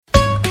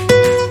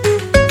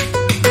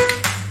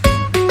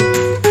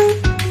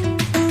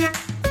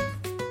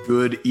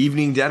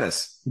evening,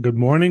 Dennis. Good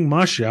morning,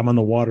 Mashi. I'm on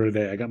the water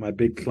today. I got my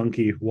big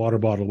clunky water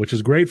bottle, which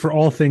is great for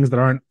all things that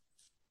aren't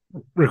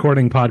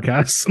recording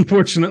podcasts,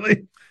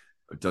 unfortunately.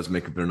 It does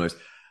make a bit of noise.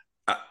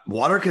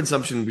 Water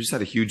consumption, we just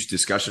had a huge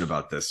discussion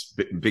about this,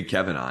 Big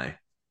Kev and I.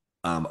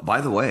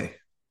 By the way,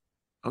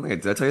 I don't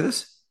think did I tell you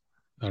this?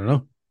 I don't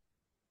know.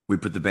 We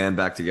put the band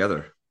back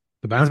together.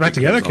 The band's back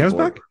together? Kev's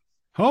back?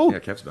 Oh, yeah,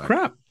 Kev's back.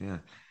 Crap. Yeah,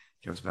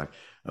 Kev's back.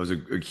 That was a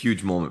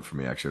huge moment for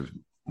me, actually. I was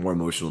more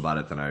emotional about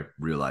it than I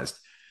realized.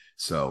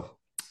 So,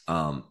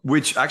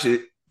 which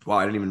actually, wow,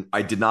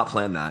 I did not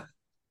plan that,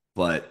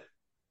 but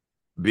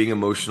being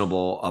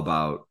emotional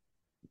about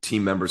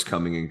team members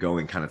coming and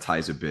going kind of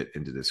ties a bit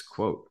into this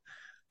quote.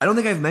 I don't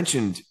think I've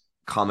mentioned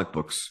comic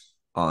books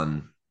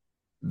on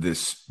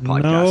this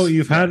podcast. No,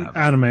 you've had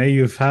anime.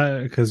 You've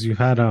had you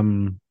had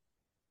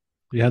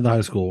the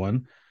high school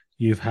one.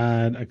 You've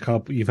had a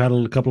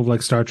couple of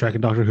like Star Trek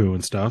and Doctor Who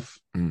and stuff.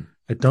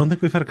 I don't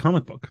think we've had a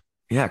comic book.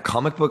 Yeah,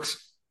 comic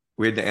books.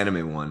 We had the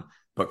anime one,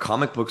 but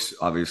comic books,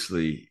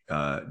 obviously,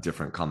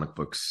 different comic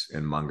books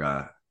and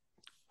manga,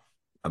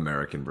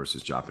 American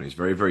versus Japanese,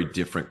 very, very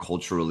different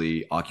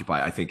culturally.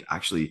 Occupy, I think,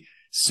 actually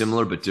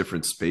similar but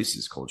different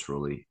spaces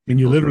culturally. And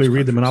you literally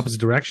read them in opposite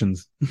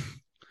directions.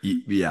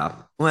 Yeah.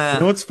 Well, you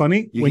know what's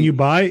funny? When you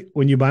buy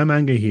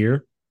manga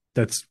here,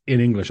 that's in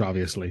English,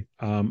 obviously,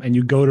 and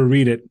you go to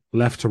read it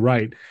left to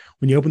right.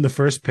 When you open the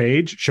first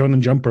page,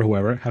 Shonen Jump or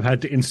whoever have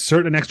had to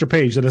insert an extra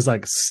page that is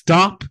like,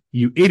 "Stop,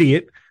 you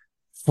idiot!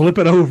 Flip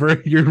it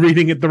over. You're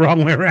reading it the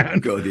wrong way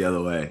around." Go the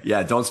other way.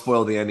 Yeah, don't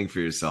spoil the ending for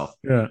yourself.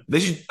 Yeah, they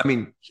should. I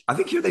mean, I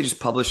think here they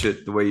just publish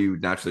it the way you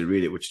naturally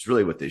read it, which is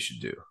really what they should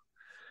do.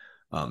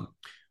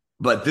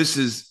 But this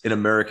is an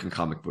American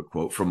comic book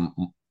quote from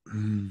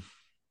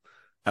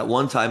at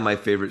one time my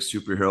favorite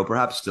superhero,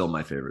 perhaps still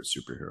my favorite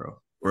superhero,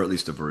 or at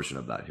least a version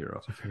of that hero.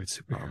 What's your favorite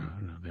superhero? I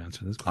don't know the answer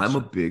to this I'm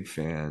question. a big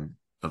fan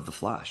of The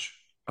Flash.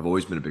 I've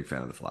always been a big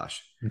fan of The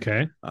Flash.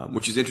 Okay.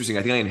 Which is interesting.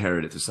 I think I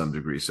inherited it to some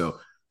degree. So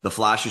The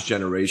Flash is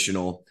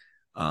generational.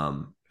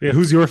 Yeah,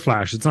 who's your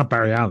Flash? It's not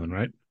Barry Allen,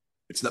 right?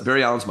 It's not.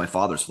 Barry Allen's my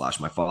father's Flash.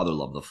 My father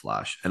loved The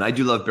Flash. And I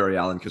do love Barry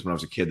Allen because when I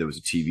was a kid, there was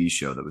a TV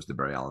show that was the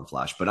Barry Allen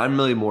Flash. But I'm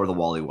really more the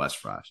Wally West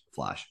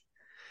Flash.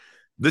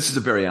 This is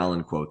a Barry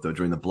Allen quote, though,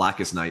 during the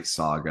Blackest Night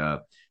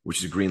saga, which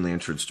is a Green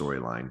Lantern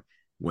storyline,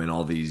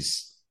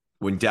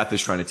 when death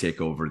is trying to take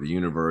over the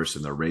universe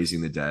and they're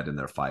raising the dead and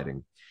they're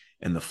fighting.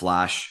 And the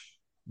Flash,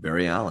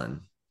 Barry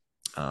Allen,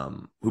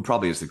 who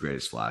probably is the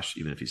greatest Flash,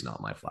 even if he's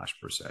not my Flash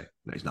per se.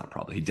 No, he's not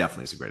probably. He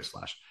definitely is the greatest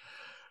Flash.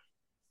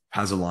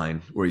 Has a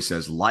line where he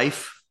says,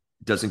 "Life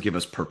doesn't give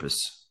us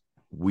purpose.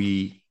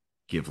 We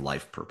give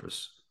life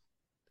purpose."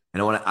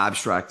 And I want to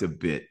abstract a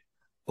bit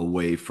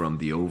away from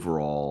the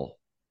overall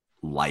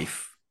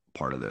life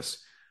part of this.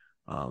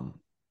 Well,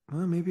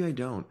 maybe I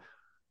don't.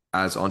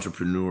 As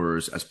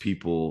entrepreneurs, as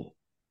people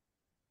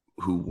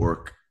who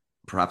work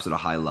perhaps at a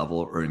high level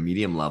or a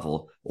medium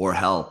level, or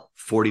hell,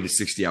 40 to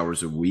 60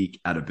 hours a week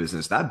at a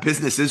business, that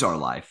business is our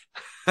life.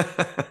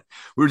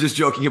 We were just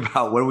joking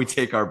about when we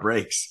take our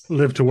breaks.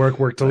 Live to work,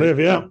 work to live.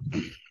 Yeah.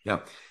 Yeah.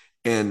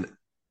 And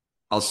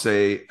I'll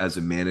say, as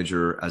a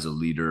manager, as a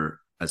leader,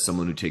 as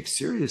someone who takes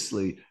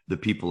seriously the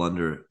people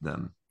under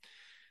them,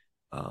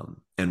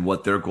 and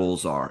what their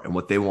goals are and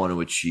what they want to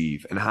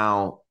achieve and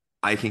how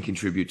I can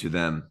contribute to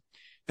them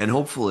and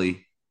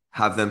hopefully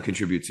have them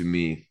contribute to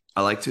me.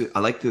 I like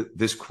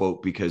this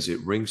quote because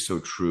it rings so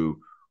true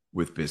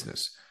with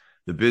business.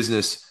 The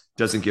business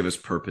doesn't give us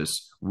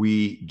purpose.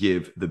 We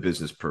give the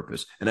business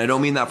purpose. And I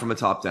don't mean that from a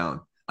top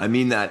down. I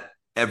mean that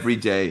every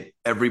day,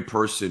 every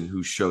person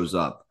who shows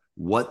up,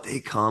 what they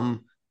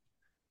come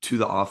to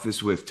the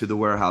office with, to the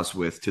warehouse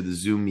with, to the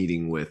Zoom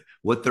meeting with,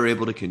 what they're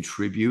able to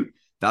contribute,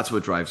 that's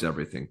what drives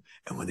everything.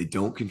 And when they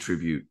don't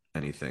contribute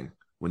anything,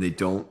 when they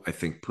don't, I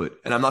think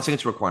and I'm not saying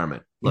it's a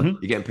requirement. Look,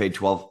 you're getting paid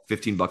 $12,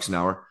 $15 an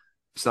hour.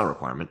 It's not a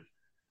requirement.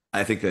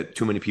 I think that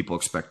too many people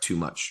expect too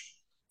much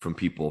from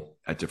people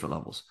at different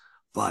levels.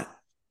 But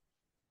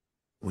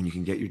when you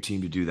can get your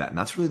team to do that, and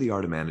that's really the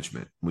art of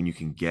management, when you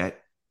can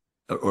get,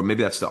 or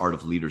maybe that's the art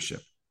of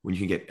leadership, when you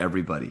can get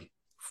everybody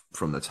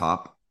from the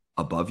top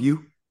above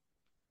you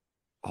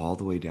all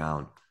the way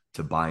down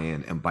to buy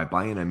in. And by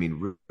buy in, I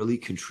mean really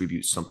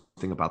contribute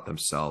something about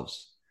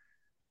themselves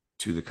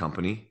to the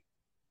company.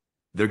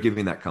 They're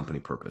giving that company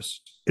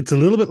purpose. It's a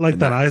little bit like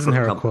that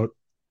Eisenhower quote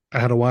I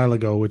had a while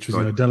ago, which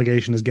was,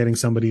 delegation is getting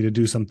somebody to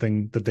do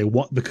something that they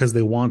want because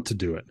they want to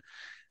do it.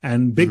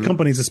 And big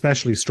companies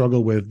especially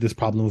struggle with this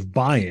problem of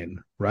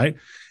buy-in, right?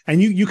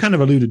 And you kind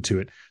of alluded to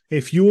it.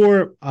 If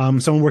you're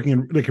someone working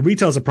in, like,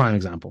 retail is a prime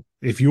example.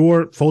 If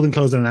you're folding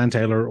clothes at an Ann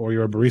Taylor or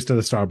you're a barista at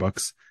a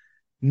Starbucks,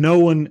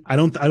 I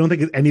don't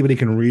think anybody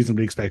can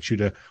reasonably expect you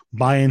to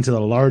buy into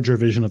the larger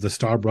vision of the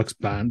Starbucks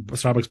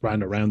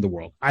brand around the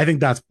world. I think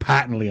that's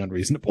patently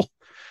unreasonable.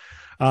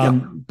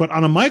 But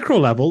on a micro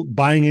level,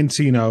 buying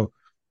into,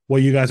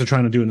 what you guys are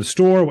trying to do in the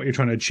store, what you're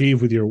trying to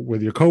achieve with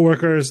your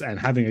coworkers, and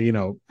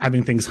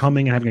having things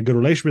humming and having a good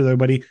relationship with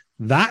everybody,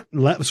 that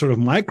sort of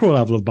micro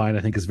level of buying,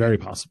 I think, is very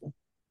possible.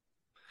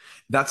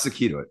 That's the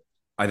key to it.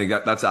 I think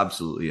that's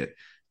absolutely it.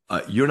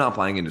 you're not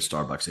buying into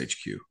Starbucks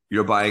HQ.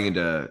 You're buying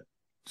into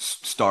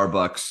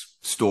Starbucks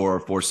store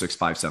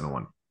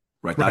 46571.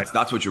 Right.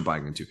 That's what you're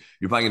buying into.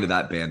 You're buying into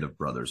that band of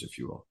brothers, if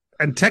you will.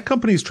 And tech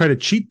companies try to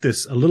cheat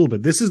this a little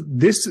bit.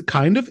 This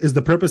kind of is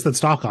the purpose that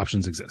stock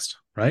options exist,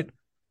 right?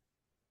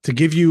 To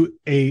give you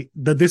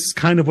this is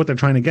kind of what they're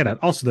trying to get at.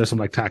 Also, there's some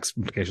like tax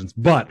implications,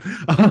 but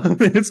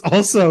it's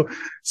also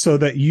so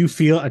that you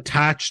feel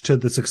attached to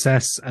the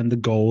success and the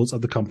goals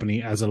of the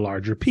company as a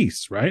larger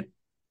piece, right?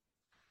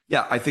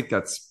 Yeah, I think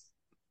that's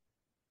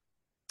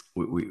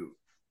someone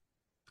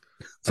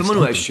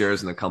who has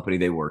shares in the company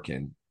they work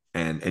in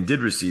and did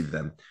receive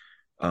them.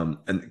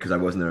 And because I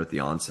wasn't there at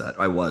the onset,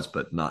 I was,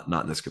 but not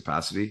in this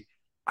capacity.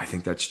 I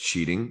think that's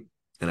cheating.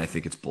 And I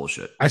think it's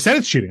bullshit. I said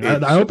it's cheating.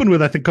 I opened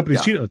with, I think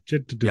companies cheat to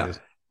do this.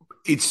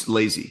 It's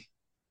lazy.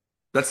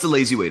 That's the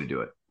lazy way to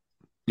do it.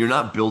 You're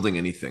not building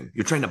anything.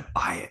 You're trying to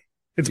buy it.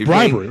 It's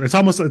bribery. It's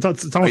almost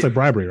like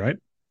bribery, right?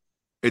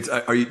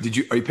 Are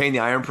you paying the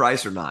iron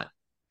price or not?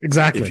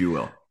 Exactly. If you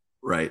will.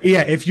 Right.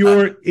 Yeah. If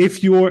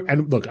you're,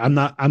 and look, I'm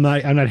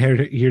not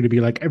here to be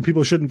like, and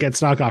people shouldn't get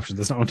stock options.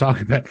 That's not what I'm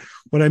talking about.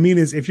 What I mean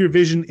is if your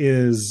vision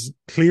is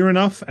clear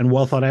enough and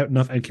well thought out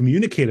enough and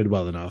communicated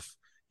well enough,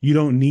 you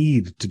don't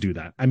need to do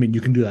that. I mean, you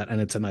can do that and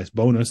it's a nice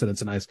bonus and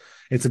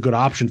it's a good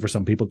option for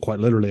some people, quite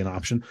literally an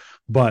option.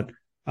 But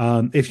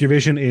if your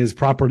vision is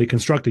properly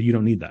constructed, you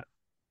don't need that.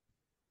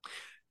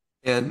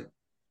 And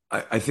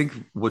I think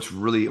what's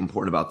really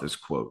important about this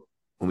quote,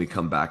 when we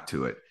come back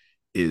to it,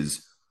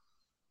 is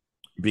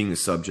being the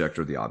subject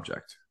or the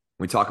object.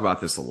 We talk about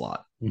this a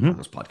lot on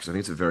this podcast. I think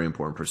it's a very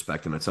important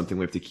perspective. And it's something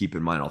we have to keep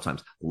in mind all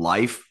times.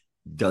 Life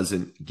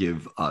doesn't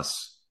give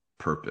us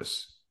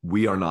purpose.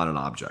 We are not an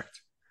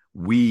object.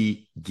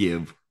 We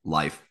give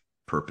life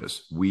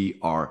purpose. We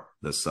are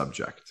the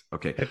subject.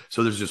 Okay.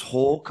 So there's this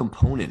whole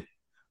component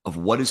of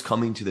what is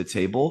coming to the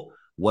table,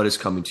 what is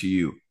coming to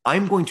you.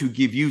 I'm going to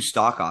give you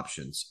stock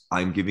options.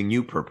 I'm giving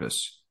you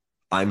purpose.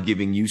 I'm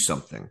giving you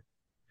something.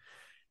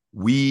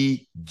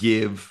 We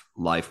give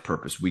life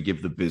purpose. We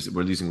give the business.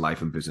 We're using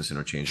life and business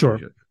interchangeably.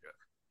 Sure.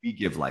 We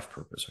give life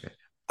purpose. Okay.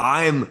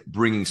 I'm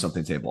bringing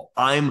something to the table.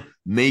 I'm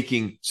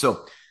making.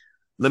 So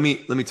let me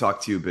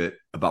talk to you a bit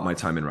about my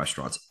time in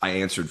restaurants. I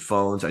answered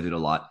phones. I did a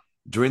lot.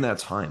 During that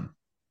time,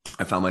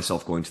 I found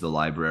myself going to the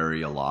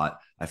library a lot.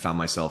 I found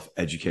myself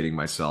educating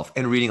myself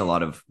and reading a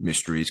lot of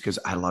mysteries because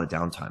I had a lot of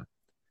downtime.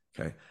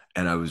 Okay.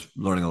 And I was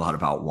learning a lot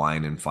about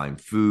wine and fine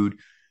food.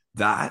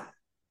 That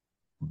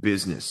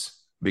business,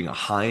 being a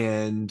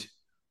high-end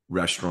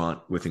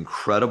restaurant with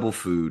incredible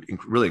food,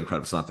 really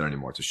incredible. It's not there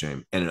anymore. It's a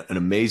shame. And an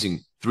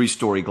amazing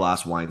 3-story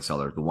glass wine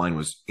cellar. The wine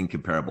was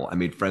incomparable. I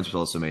made friends with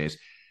all the sommeliers.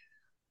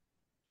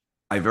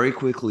 I very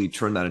quickly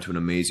turned that into an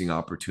amazing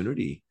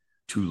opportunity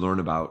to learn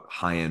about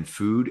high-end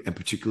food and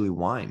particularly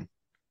wine.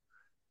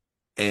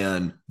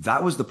 And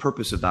that was the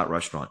purpose of that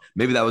restaurant.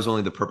 Maybe that was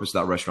only the purpose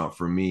of that restaurant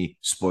for me.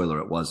 Spoiler,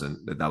 it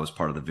wasn't. That was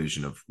part of the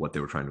vision of what they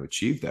were trying to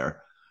achieve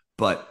there.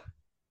 But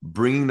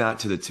bringing that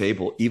to the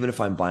table, even if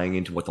I'm buying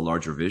into what the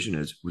larger vision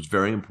is, was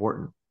very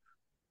important.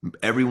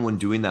 Everyone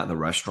doing that in the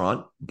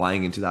restaurant,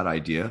 buying into that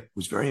idea,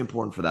 was very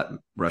important for that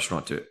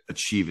restaurant to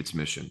achieve its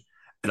mission.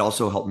 It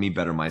also helped me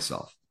better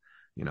myself,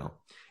 and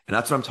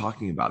that's what I'm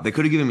talking about. They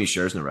could have given me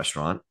shares in the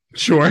restaurant.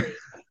 Sure.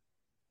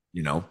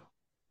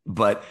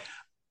 But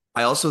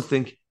I also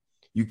think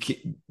you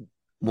can,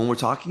 when we're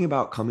talking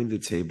about coming to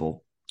the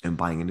table and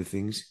buying into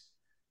things,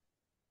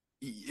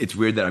 it's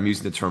weird that I'm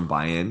using the term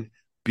buy-in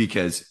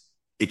because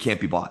it can't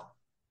be bought.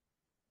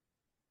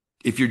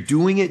 If you're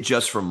doing it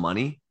just for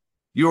money,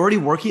 you're already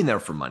working there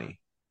for money.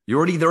 They're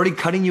already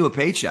cutting you a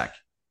paycheck.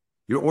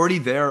 You're already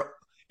there.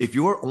 If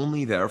you're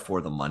only there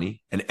for the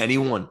money, and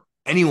anyone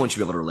should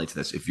be able to relate to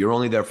this. If you're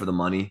only there for the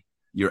money,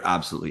 you're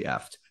absolutely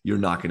effed. You're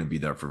not going to be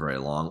there for very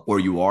long, or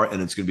you are,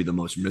 and it's going to be the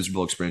most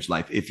miserable experience of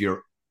life if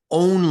you're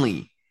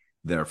only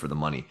there for the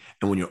money.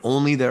 And when you're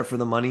only there for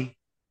the money,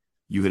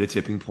 you hit a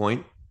tipping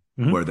point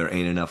where there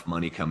ain't enough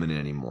money coming in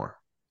anymore.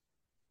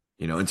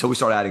 Until we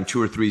start adding 2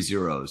 or 3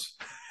 zeros.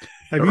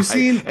 Have you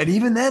seen? And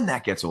even then,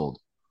 that gets old.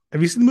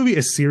 Have you seen the movie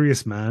A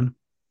Serious Man?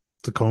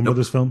 It's a Coen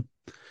Brothers film.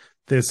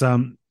 This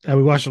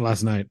we watched it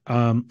last night.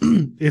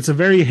 It's a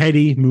very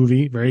heady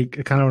movie, very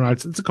kind of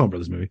it's a Coen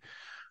Brothers movie,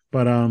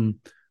 but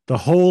the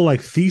whole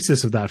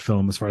thesis of that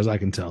film, as far as I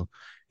can tell,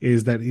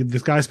 is that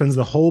this guy spends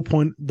the whole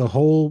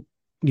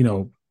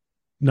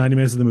 90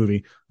 minutes of the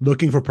movie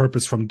looking for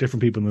purpose from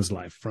different people in his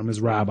life, from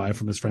his rabbi,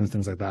 from his friends,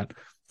 things like that,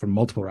 from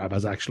multiple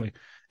rabbis actually.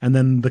 And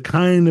then the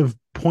kind of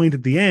point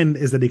at the end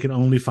is that he can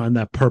only find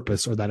that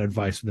purpose or that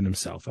advice within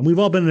himself. And we've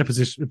all been in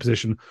a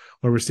position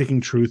where we're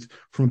seeking truth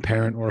from a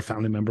parent or a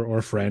family member or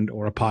a friend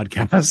or a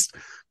podcast.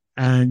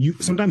 And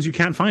sometimes you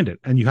can't find it,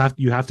 and you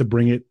have to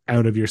bring it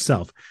out of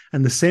yourself.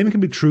 And the same can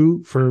be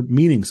true for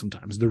meaning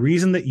sometimes. The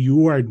reason that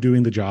you are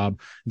doing the job,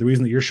 the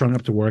reason that you're showing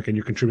up to work and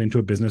you're contributing to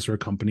a business or a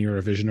company or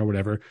a vision or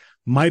whatever,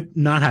 might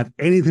not have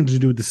anything to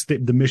do with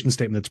the mission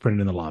statement that's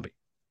printed in the lobby,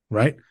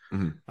 right?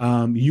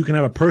 Mm-hmm. You can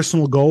have a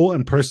personal goal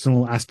and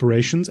personal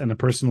aspirations and a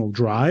personal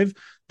drive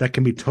that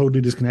can be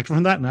totally disconnected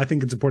from that. And I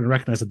think it's important to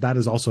recognize that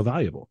is also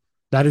valuable.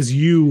 That is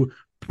you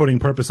putting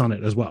purpose on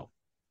it as well.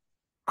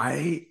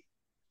 I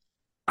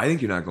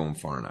think you're not going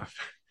far enough.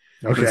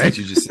 Okay. That's what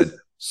you just said.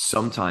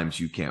 Sometimes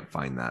you can't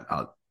find that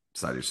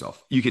outside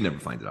yourself. You can never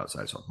find it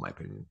outside yourself, in my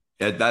opinion.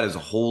 That is a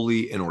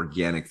wholly an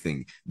organic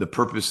thing. The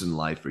purpose in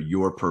life, or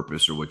your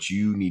purpose, or what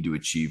you need to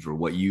achieve, or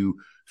what you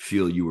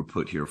feel you were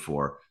put here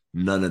for,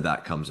 none of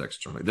that comes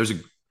externally.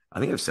 I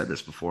think I've said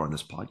this before on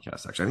this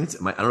podcast, actually. I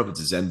don't know if it's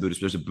a Zen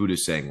Buddhist. There's a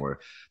Buddhist saying where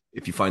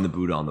if you find the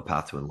Buddha on the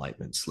path to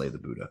enlightenment, slay the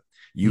Buddha.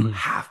 You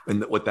have,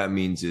 and what that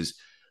means is,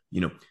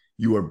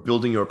 you are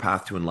building your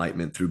path to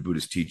enlightenment through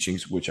Buddhist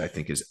teachings, which I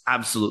think is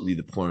absolutely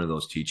the point of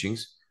those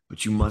teachings,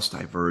 but you must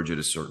diverge at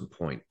a certain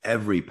point.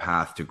 Every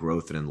path to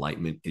growth and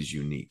enlightenment is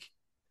unique.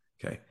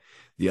 Okay.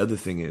 The other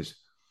thing is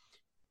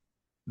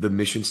the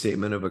mission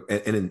statement of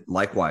and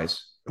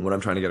likewise, and what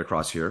I'm trying to get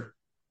across here,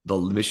 the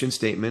mission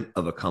statement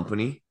of a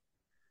company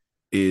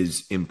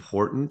is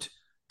important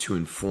to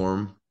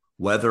inform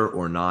whether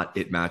or not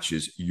it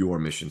matches your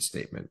mission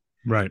statement.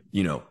 Right.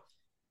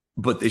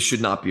 But they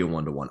should not be a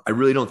one-to-one. I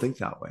really don't think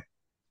that way.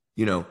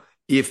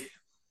 If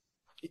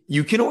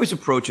you can always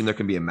approach and there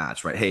can be a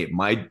match, right? Hey,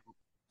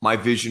 my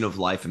vision of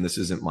life, and this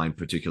isn't mine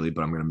particularly,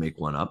 but I'm going to make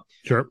one up.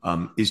 Sure.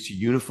 Is to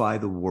unify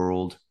the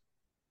world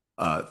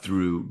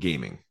through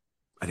gaming.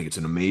 I think it's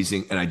an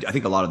amazing, and I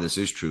think a lot of this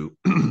is true.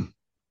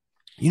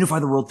 Unify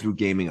the world through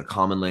gaming, a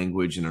common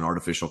language and an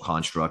artificial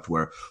construct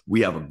where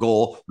we have a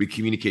goal, we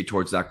communicate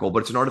towards that goal, but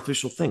it's an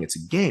artificial thing. It's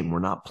a game. We're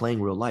not playing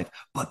real life,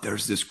 but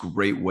there's this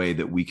great way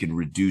that we can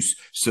reduce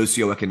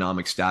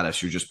socioeconomic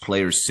status. You're just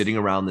players sitting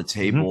around the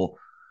table.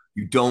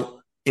 You don't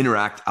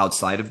interact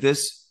outside of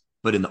this,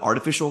 but in the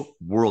artificial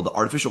world, the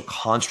artificial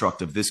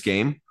construct of this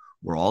game,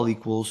 we're all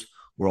equals.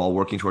 We're all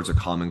working towards a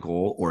common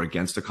goal or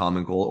against a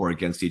common goal or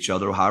against each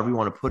other, or however you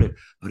want to put it.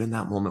 But in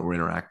that moment, we're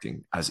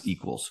interacting as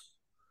equals.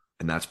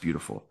 And that's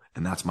beautiful.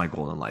 And that's my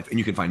goal in life. And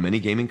you can find many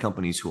gaming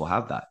companies who will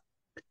have that.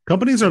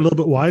 Companies are a little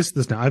bit wise to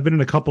this now. I've been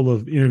in a couple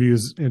of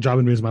interviews, job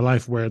interviews in my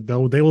life, where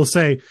they will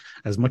say,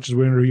 as much as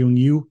we're interviewing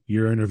you,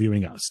 you're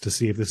interviewing us to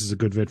see if this is a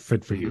good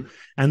fit for you.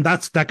 And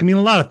that can mean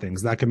a lot of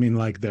things. That can mean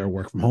like their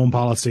work from home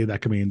policy.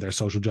 That can mean their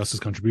social justice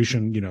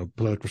contribution,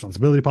 political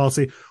responsibility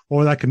policy,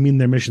 or that can mean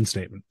their mission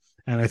statement.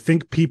 And I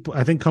think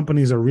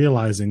companies are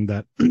realizing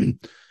that,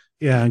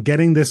 yeah,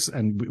 getting this,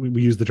 and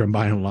we use the term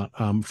buy-in a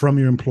lot, from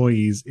your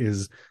employees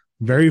is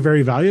very,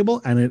 very valuable.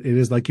 And it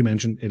is, like you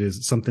mentioned, it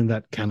is something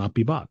that cannot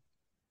be bought.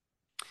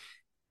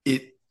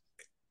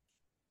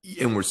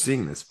 And we're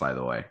seeing this, by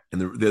the way. And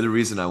the other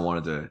reason I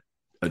wanted to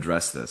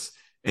address this,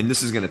 and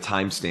this is going to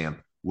timestamp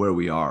where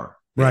we are,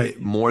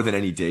 right, more than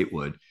any date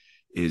would,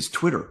 is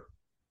Twitter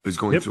is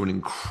going through an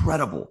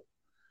incredible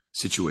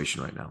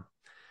situation right now.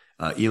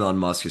 Elon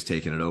Musk has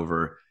taken it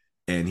over,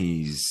 and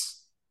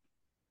he's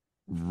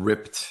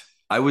ripped.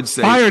 I would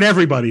say fired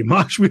everybody.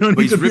 Much we don't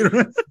need to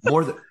ripped,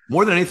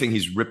 more than anything.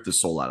 He's ripped the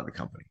soul out of the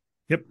company.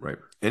 Yep. Right.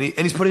 And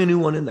he's putting a new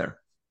one in there,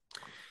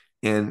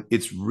 and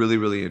it's really,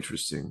 really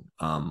interesting.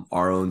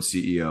 Our own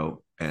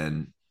CEO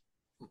and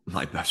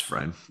my best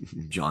friend,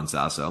 John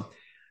Sasso,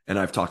 and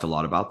I've talked a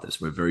lot about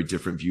this. We have very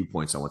different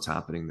viewpoints on what's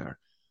happening there.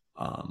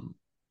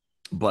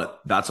 But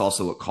that's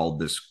also what called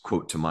this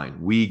quote to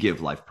mind. We give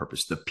life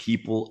purpose. The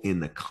people in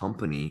the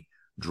company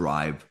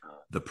drive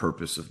the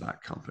purpose of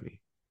that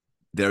company.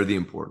 They're the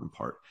important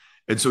part.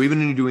 And so even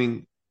when you're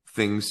doing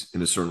things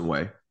in a certain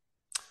way,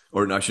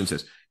 or no, I shouldn't say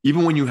this,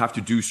 even when you have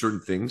to do certain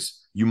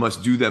things, you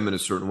must do them in a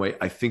certain way,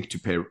 I think, to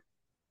pay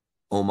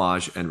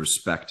homage and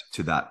respect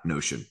to that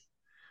notion,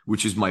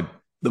 which is the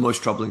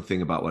most troubling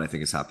thing about what I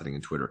think is happening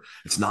in Twitter.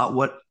 It's not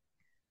what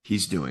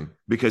he's doing,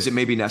 because it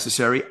may be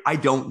necessary. I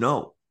don't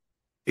know.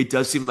 It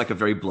does seem like a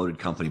very bloated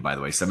company, by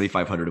the way.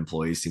 7,500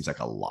 employees seems like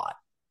a lot.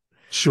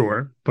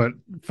 Sure, but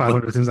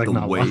 500 seems like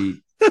not a lot.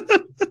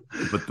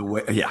 But the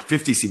way,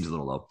 50 seems a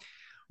little low.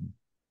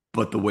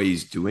 But the way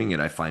he's doing it,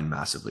 I find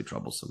massively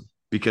troublesome,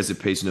 because it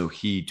pays no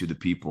heed to the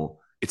people.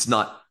 It's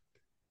not,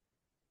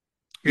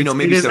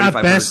 maybe it is at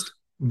best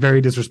very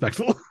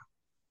disrespectful.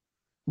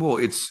 Well,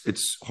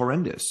 it's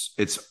horrendous.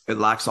 It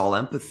lacks all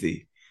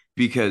empathy,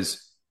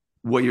 because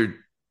what you're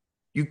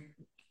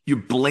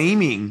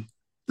blaming.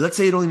 Let's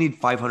say it only need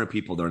 500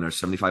 people there, and there's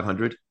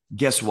 7,500.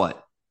 Guess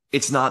what?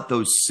 It's not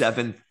those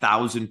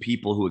 7,000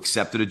 people who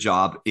accepted a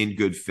job in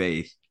good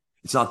faith.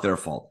 It's not their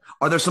fault.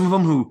 Are there some of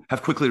them who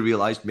have quickly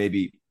realized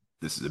maybe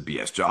this is a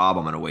BS job,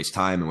 I'm going to waste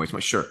time and waste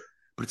money? Sure.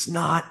 But it's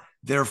not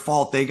their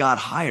fault. They got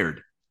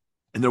hired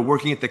and they're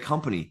working at the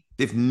company.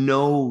 They have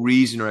no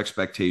reason or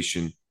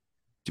expectation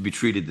to be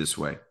treated this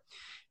way.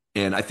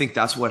 And I think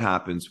that's what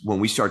happens when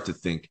we start to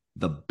think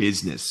the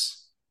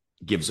business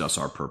gives us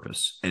our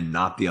purpose and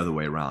not the other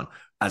way around.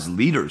 As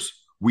leaders,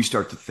 we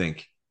start to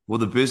think, well,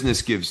 the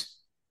business gives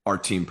our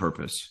team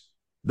purpose.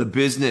 The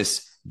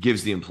business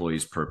gives the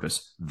employees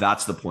purpose.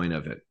 That's the point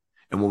of it.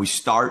 And when we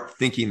start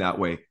thinking that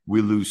way,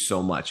 we lose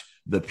so much.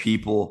 The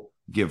people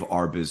give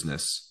our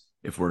business,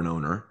 if we're an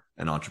owner,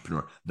 an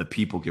entrepreneur, the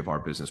people give our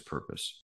business purpose.